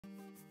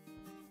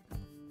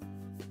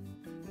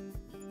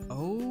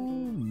Oh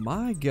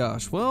my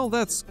gosh. Well,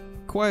 that's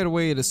quite a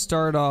way to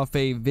start off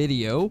a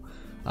video.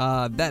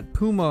 That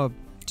Puma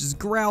just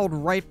growled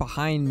right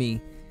behind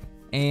me.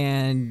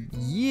 And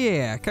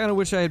yeah, I kind of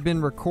wish I had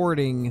been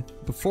recording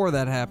before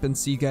that happened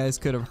so you guys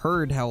could have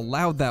heard how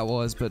loud that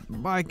was, but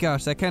my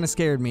gosh, that kind of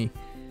scared me.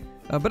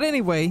 But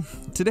anyway,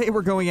 today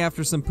we're going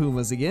after some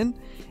Pumas again,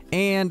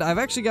 and I've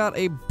actually got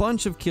a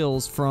bunch of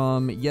kills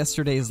from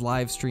yesterday's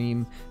live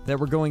stream that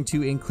we're going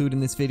to include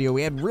in this video.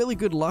 We had really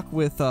good luck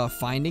with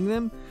finding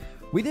them.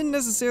 We didn't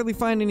necessarily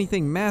find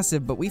anything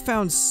massive, but we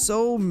found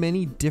so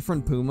many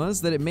different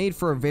Pumas that it made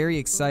for a very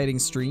exciting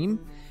stream.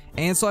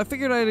 And so I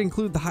figured I'd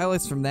include the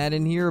highlights from that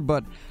in here,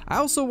 but I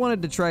also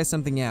wanted to try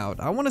something out.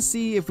 I want to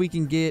see if we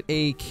can get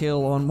a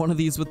kill on one of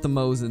these with the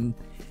Mosin.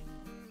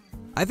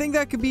 I think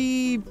that could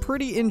be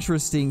pretty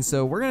interesting,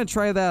 so we're going to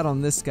try that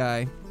on this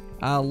guy.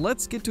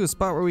 Let's get to a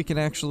spot where we can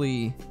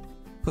actually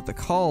put the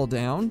call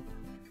down.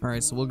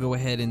 Alright, so we'll go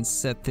ahead and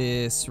set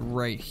this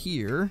right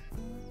here.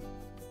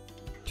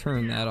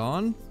 Turn that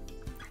on.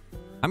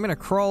 I'm going to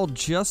crawl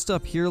just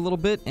up here a little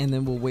bit, and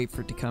then we'll wait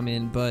for it to come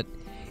in, but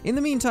in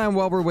the meantime,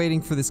 while we're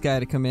waiting for this guy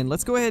to come in,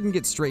 let's go ahead and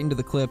get straight into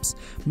the clips.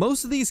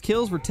 Most of these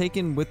kills were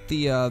taken with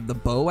the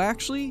bow,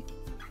 actually.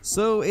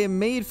 So it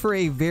made for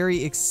a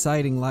very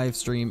exciting live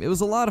stream. It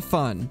was a lot of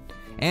fun.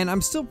 And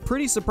I'm still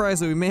pretty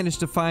surprised that we managed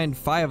to find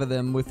 5 of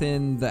them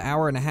within the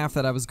hour and a half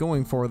that I was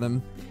going for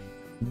them.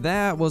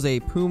 That was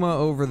a Puma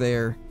over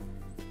there.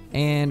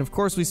 And of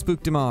course we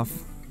spooked him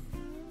off.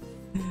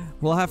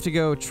 We'll have to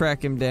go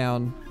track him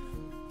down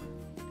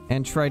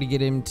and try to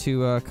get him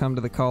to come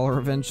to the collar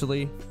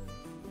eventually.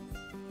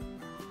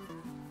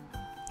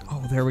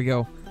 Oh, there we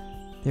go.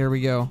 There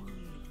we go.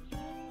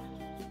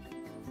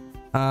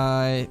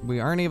 We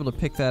aren't able to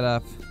pick that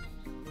up.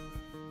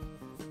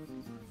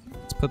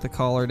 Let's put the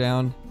collar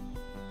down.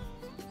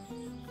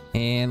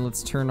 And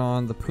let's turn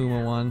on the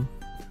Puma one.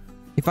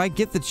 If I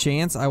get the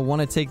chance, I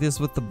want to take this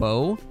with the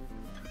bow.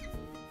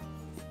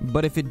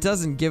 But if it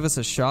doesn't give us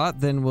a shot,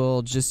 then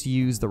we'll just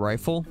use the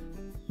rifle.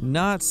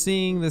 Not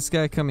seeing this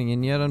guy coming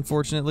in yet,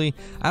 unfortunately.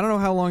 I don't know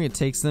how long it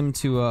takes them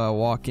to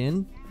walk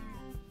in.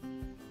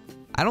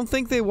 I don't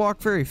think they walk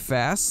very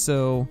fast,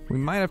 so we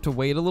might have to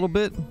wait a little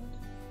bit.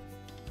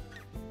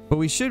 But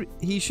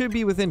he should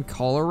be within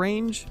collar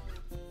range.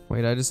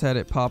 Wait, I just had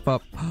it pop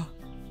up.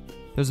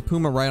 There's a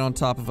Puma right on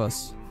top of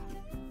us.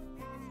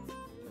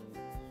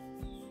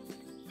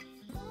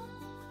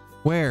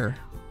 Where?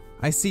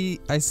 I see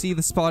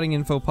the spotting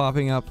info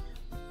popping up.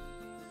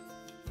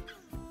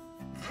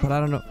 But I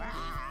don't know.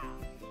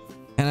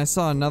 And I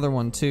saw another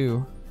one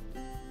too.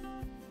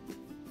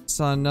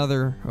 Saw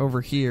another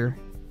over here.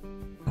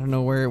 I don't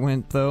know where it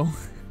went though.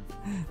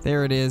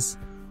 There it is.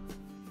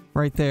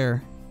 Right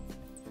there.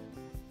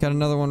 Got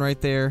another one right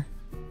there.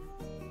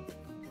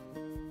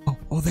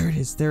 Oh, there it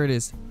is. There it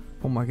is.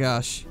 Oh my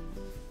gosh.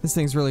 This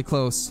thing's really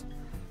close.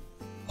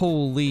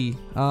 Holy.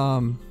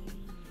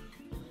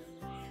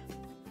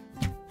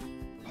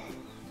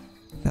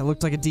 That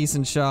looked like a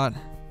decent shot.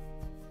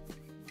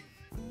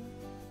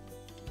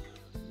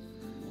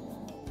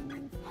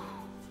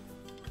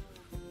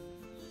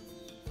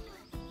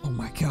 Oh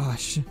my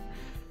gosh.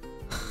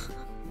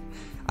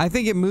 I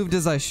think it moved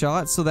as I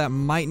shot, so that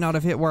might not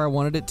have hit where I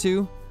wanted it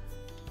to.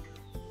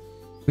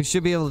 We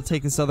should be able to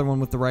take this other one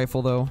with the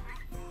rifle, though.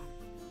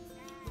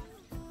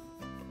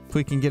 If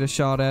we can get a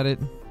shot at it.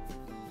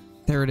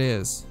 There it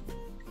is.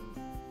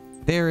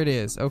 There it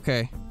is.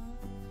 Okay.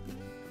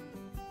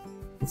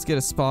 Let's get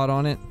a spot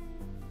on it.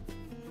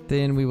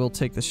 Then we will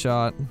take the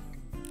shot.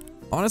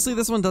 Honestly,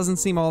 this one doesn't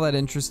seem all that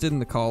interested in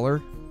the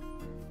collar.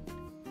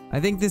 I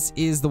think this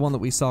is the one that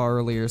we saw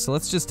earlier, so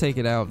let's just take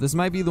it out. This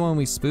might be the one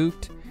we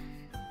spooked.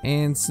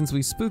 And since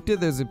we spooked it,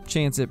 there's a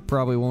chance it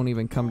probably won't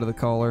even come to the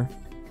collar.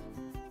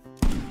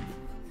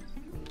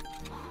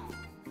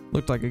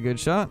 Looked like a good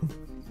shot.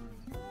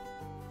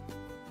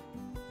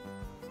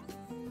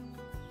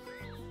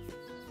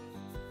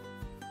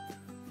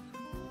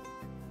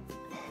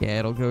 Yeah,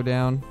 it'll go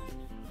down.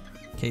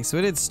 Okay, so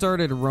it had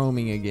started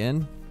roaming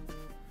again.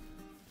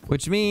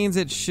 Which means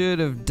it should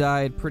have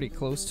died pretty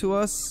close to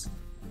us.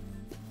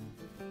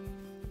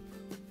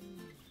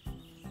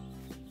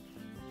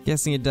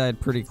 Guessing it died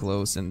pretty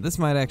close, and this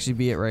might actually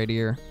be it right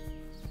here.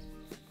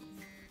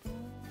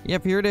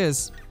 Yep, here it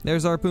is.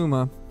 There's our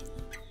Puma.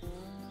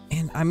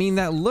 And I mean,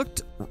 that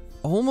looked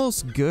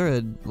almost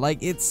good.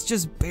 Like, it's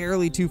just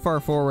barely too far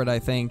forward, I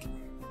think.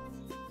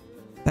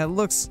 That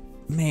looks...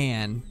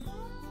 man.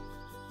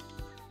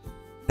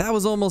 That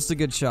was almost a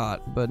good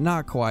shot, but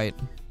not quite.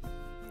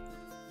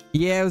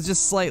 Yeah, it was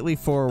just slightly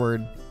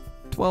forward.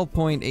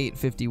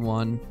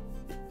 12.851.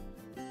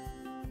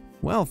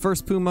 Well,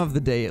 first Puma of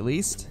the day at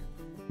least.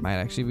 Might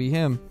actually be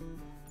him.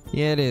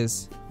 Yeah, it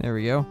is. There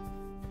we go.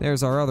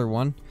 There's our other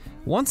one.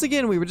 Once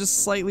again, we were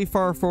just slightly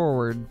far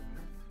forward.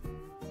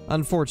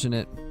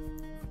 Unfortunate.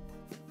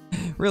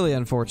 Really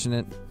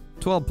unfortunate.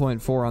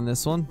 12.4 on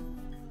this one.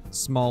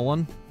 Small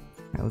one.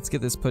 Alright, let's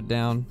get this put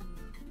down.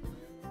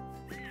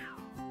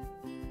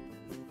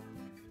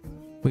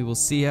 We will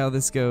see how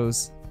this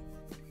goes.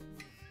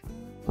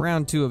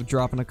 Round 2 of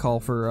dropping a call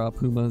for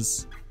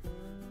Pumas.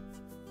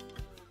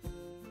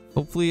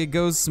 Hopefully it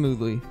goes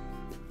smoothly.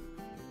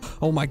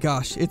 Oh my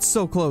gosh, it's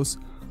so close.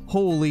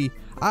 Holy,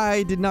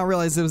 I did not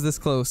realize it was this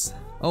close.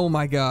 Oh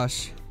my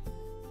gosh.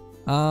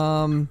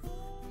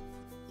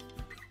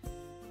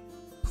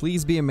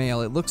 Please be a male.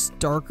 It looks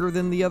darker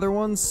than the other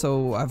ones,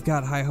 so I've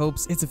got high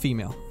hopes. It's a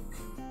female.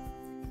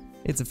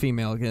 It's a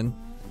female again.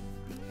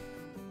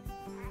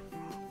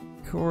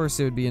 Of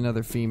course it would be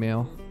another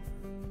female.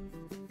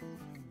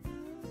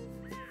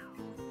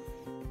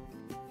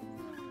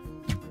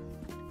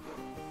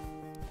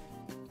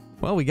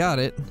 Well, we got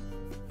it.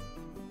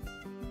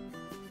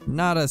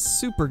 Not a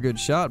super good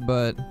shot,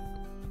 but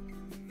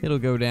it'll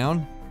go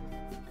down.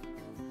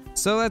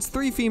 So that's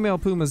 3 female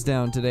pumas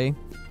down today.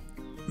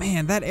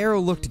 Man, that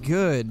arrow looked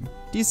good.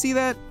 Do you see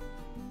that?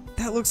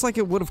 That looks like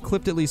it would have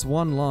clipped at least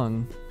 1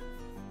 lung.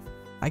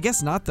 I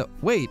guess not though.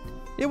 Wait,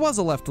 it was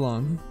a left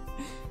lung.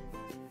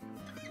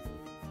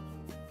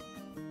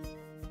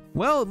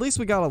 Well, at least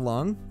we got a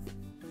lung.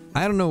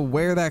 I don't know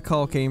where that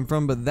call came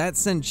from, but that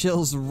sent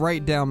chills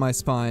right down my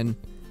spine.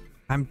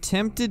 I'm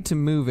tempted to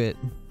move it.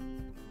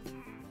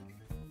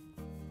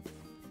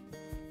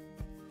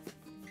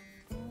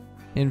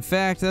 In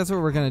fact, that's what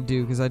we're gonna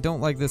do, because I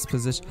don't like this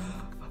position.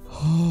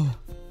 Oh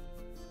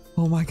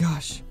my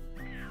gosh.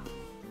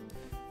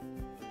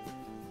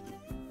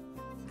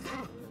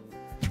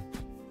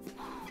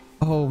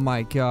 Oh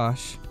my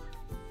gosh.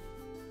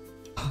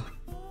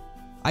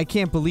 I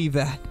can't believe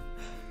that.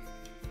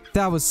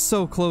 That was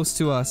so close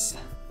to us.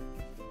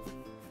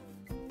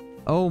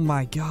 Oh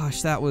my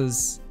gosh, that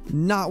was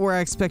not where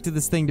I expected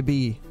this thing to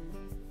be.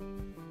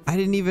 I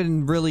didn't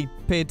even really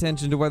pay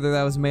attention to whether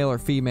that was male or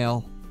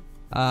female.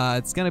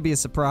 It's gonna be a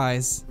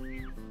surprise.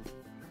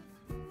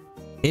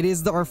 It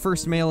is our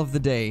first male of the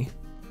day.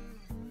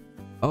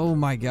 Oh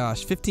my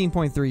gosh,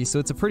 15.3, so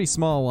it's a pretty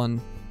small one.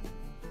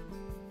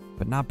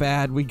 But not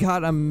bad. We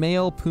got a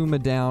male puma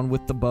down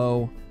with the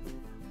bow.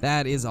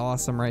 That is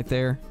awesome right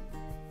there.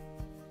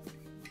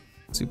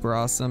 Super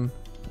awesome.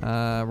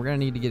 We're gonna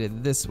need to get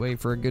it this way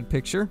for a good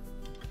picture.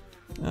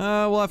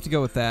 We'll have to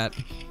go with that.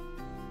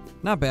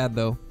 Not bad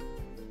though.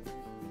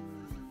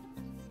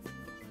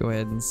 Go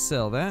ahead and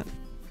sell that.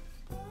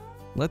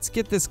 Let's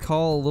get this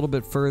call a little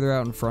bit further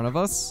out in front of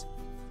us.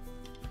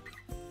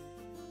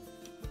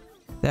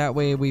 That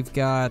way we've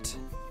got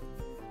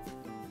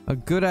a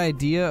good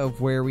idea of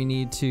where we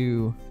need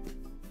to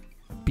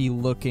be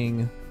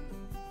looking.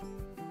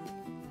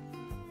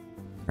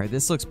 Alright,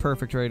 this looks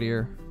perfect right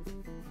here.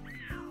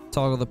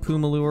 Toggle the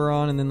Puma lure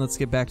on, and then let's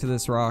get back to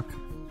this rock.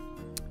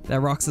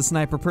 That rock's a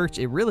sniper perch.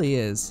 It really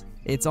is.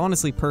 It's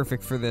honestly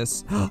perfect for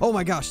this. Oh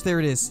my gosh, there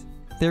it is.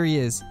 There he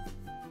is.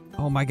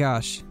 Oh my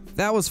gosh.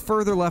 That was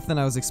further left than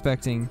I was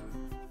expecting.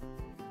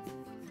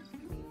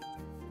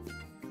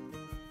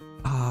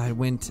 Ah, I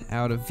went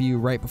out of view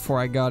right before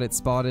I got it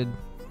spotted.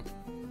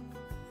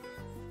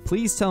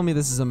 Please tell me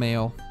this is a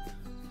male.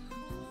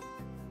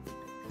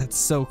 That's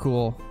so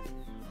cool.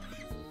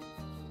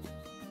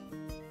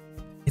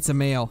 It's a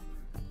male.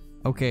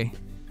 Okay.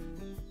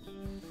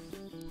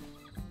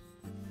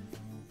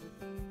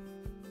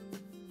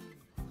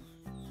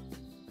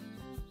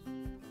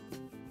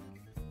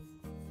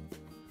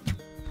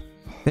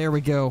 There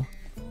we go.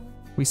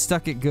 We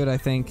stuck it good, I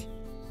think.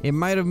 It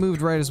might have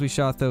moved right as we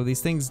shot, though.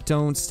 These things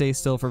don't stay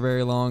still for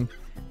very long.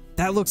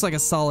 That looks like a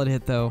solid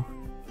hit, though.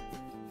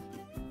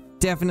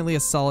 Definitely a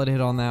solid hit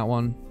on that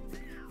one.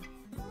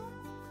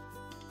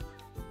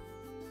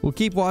 We'll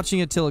keep watching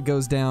it till it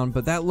goes down,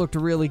 but that looked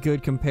really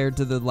good compared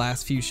to the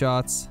last few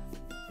shots.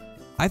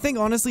 I think,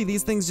 honestly,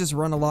 these things just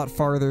run a lot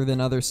farther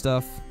than other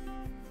stuff.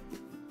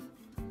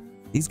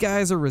 These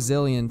guys are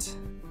resilient.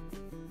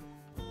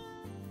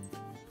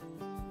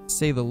 To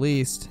say the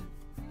least.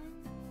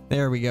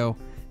 There we go.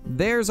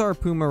 There's our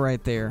Puma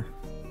right there.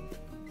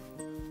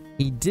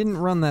 He didn't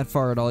run that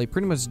far at all. He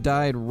pretty much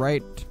died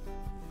right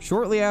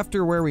shortly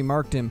after where we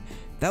marked him.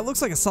 That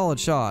looks like a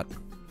solid shot.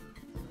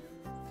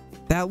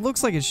 That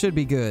looks like it should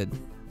be good.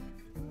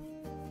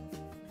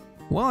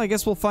 Well, I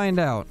guess we'll find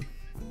out.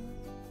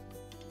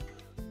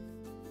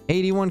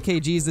 81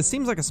 kgs. This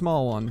seems like a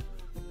small one.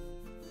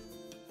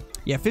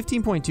 Yeah,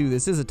 15.2.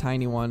 This is a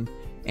tiny one.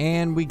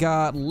 And we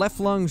got left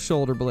lung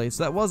shoulder blade.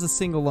 So that was a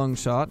single lung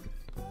shot.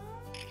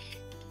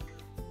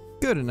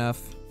 Good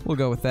enough. We'll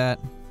go with that.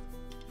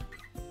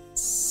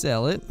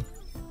 Sell it.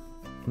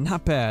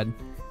 Not bad.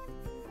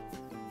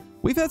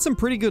 We've had some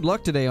pretty good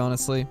luck today,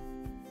 honestly.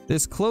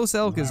 This close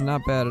elk is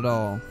not bad at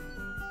all.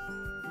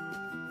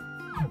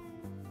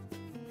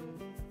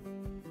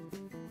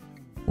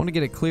 Want to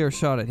get a clear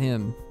shot at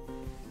him,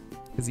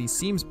 because he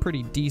seems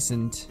pretty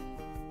decent.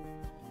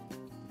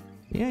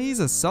 Yeah, he's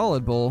a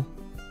solid bull.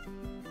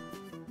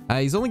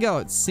 He's only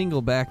got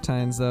single back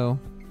tines, though.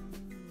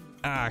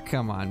 Ah,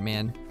 come on,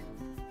 man.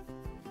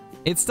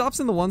 It stops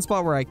in the one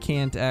spot where I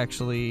can't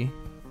actually...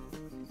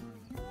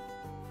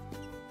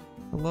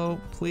 Hello,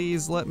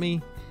 please let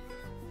me...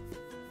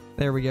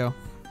 There we go.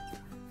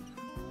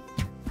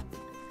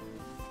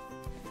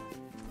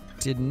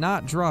 Did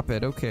not drop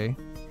it, okay.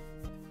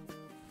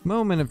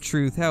 Moment of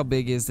truth, how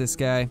big is this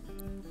guy?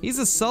 He's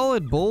a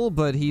solid bull,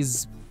 but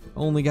he's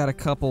only got a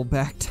couple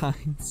back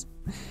tines.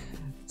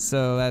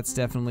 So that's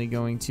definitely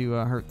going to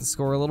hurt the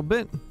score a little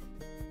bit.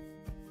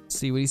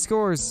 See what he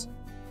scores.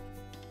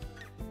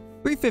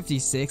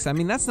 356, I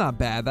mean, that's not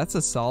bad. That's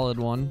a solid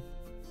one.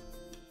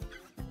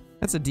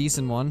 That's a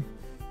decent one.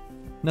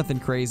 Nothing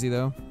crazy,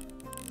 though.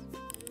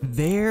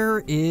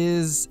 There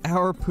is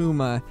our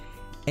Puma,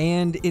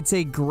 and it's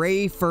a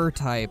gray fur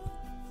type.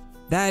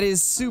 That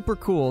is super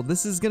cool.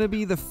 This is going to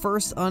be the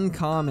first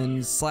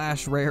uncommon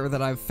 / rare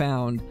that I've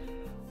found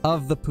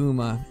of the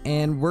Puma,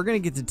 and we're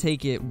going to get to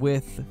take it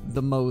with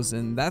the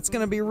Mosin. That's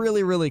going to be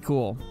really, really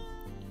cool.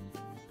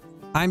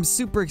 I'm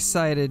super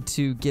excited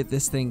to get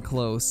this thing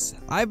close.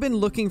 I've been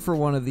looking for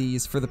one of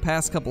these for the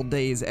past couple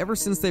days, ever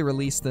since they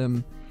released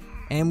them,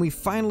 and we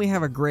finally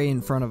have a gray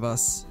in front of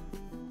us.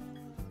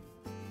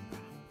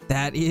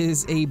 That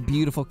is a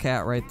beautiful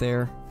cat right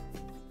there.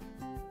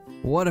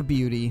 What a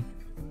beauty.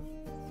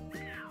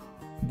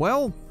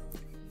 Well,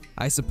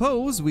 I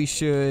suppose we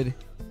should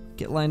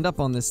get lined up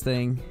on this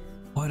thing.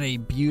 What a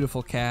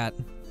beautiful cat.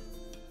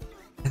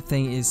 That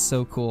thing is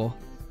so cool.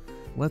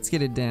 Let's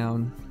get it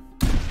down.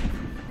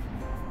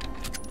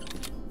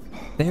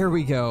 There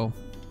we go.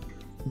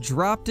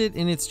 Dropped it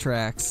in its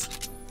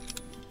tracks.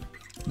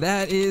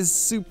 That is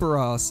super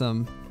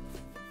awesome.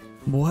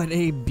 What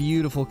a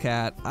beautiful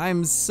cat.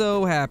 I'm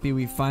so happy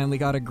we finally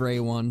got a gray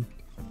one.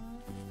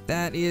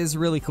 That is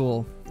really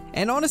cool.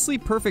 And honestly,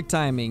 perfect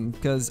timing,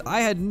 because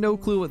I had no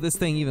clue what this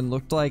thing even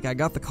looked like. I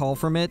got the call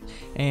from it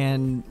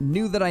and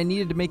knew that I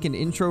needed to make an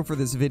intro for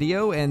this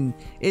video, and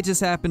it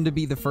just happened to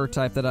be the fur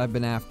type that I've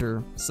been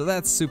after. So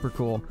that's super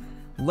cool.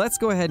 Let's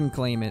go ahead and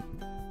claim it.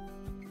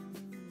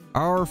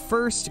 Our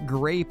first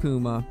gray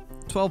Puma,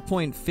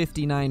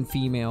 12.59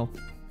 female.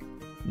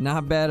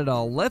 Not bad at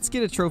all. Let's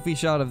get a trophy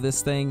shot of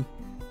this thing.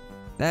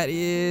 That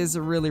is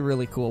really,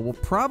 really cool. We'll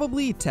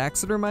probably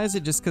taxidermize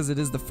it just because it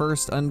is the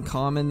first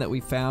uncommon that we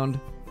found.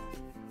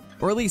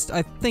 Or at least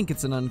I think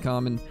it's an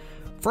uncommon.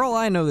 For all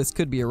I know, this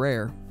could be a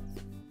rare.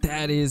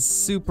 That is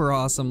super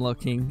awesome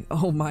looking.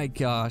 Oh my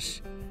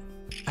gosh.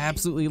 I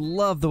absolutely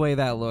love the way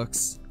that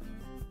looks.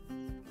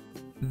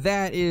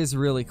 That is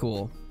really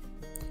cool.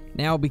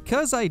 Now,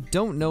 because I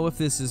don't know if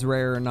this is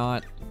rare or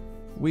not,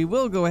 we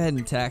will go ahead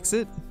and tax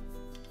it.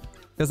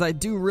 Because I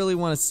do really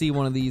want to see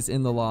one of these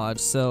in the lodge,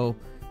 so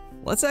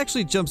let's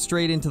actually jump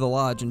straight into the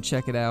lodge and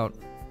check it out.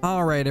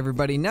 Alright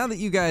everybody, now that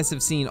you guys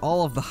have seen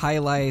all of the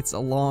highlights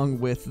along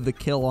with the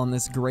kill on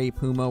this gray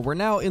Puma, we're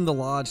now in the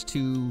lodge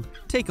to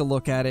take a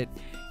look at it.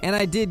 And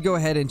I did go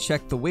ahead and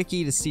check the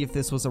wiki to see if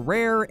this was a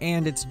rare,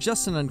 and it's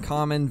just an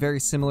uncommon, very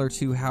similar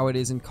to how it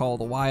is in Call of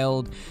the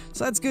Wild.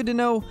 So that's good to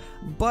know,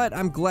 but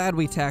I'm glad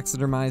we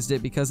taxidermized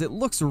it because it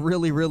looks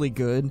really, really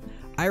good.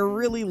 I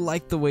really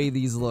like the way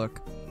these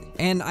look.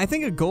 And I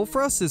think a goal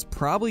for us is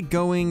probably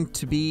going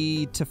to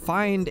be to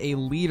find a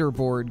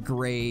leaderboard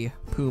gray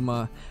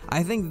Puma.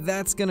 I think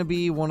that's going to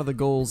be one of the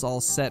goals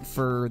I'll set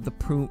for the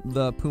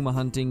Puma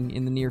hunting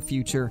in the near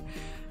future.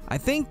 I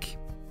think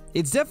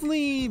it's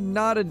definitely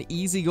not an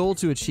easy goal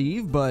to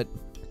achieve, but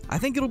I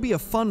think it'll be a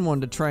fun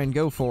one to try and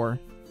go for.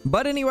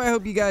 But anyway, I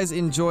hope you guys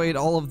enjoyed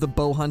all of the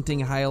bow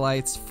hunting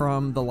highlights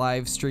from the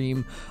live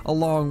stream,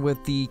 along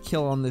with the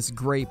kill on this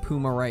gray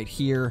Puma right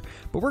here.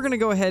 But we're going to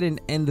go ahead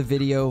and end the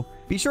video.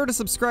 Be sure to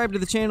subscribe to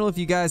the channel if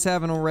you guys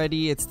haven't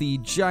already. It's the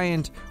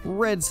giant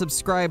red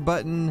subscribe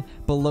button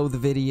below the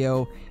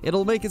video.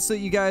 It'll make it so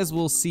you guys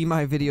will see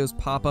my videos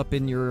pop up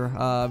in your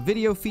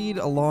video feed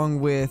along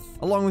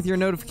with your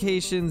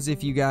notifications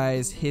if you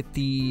guys hit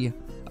the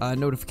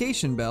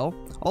notification bell.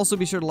 Also,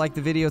 be sure to like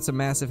the video. It's a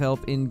massive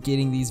help in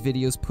getting these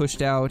videos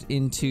pushed out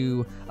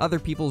into other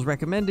people's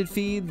recommended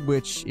feed,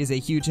 which is a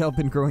huge help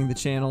in growing the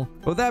channel.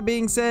 But with that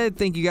being said,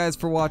 thank you guys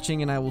for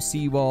watching, and I will see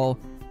you all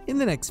in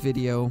the next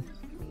video.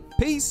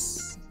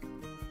 Peace!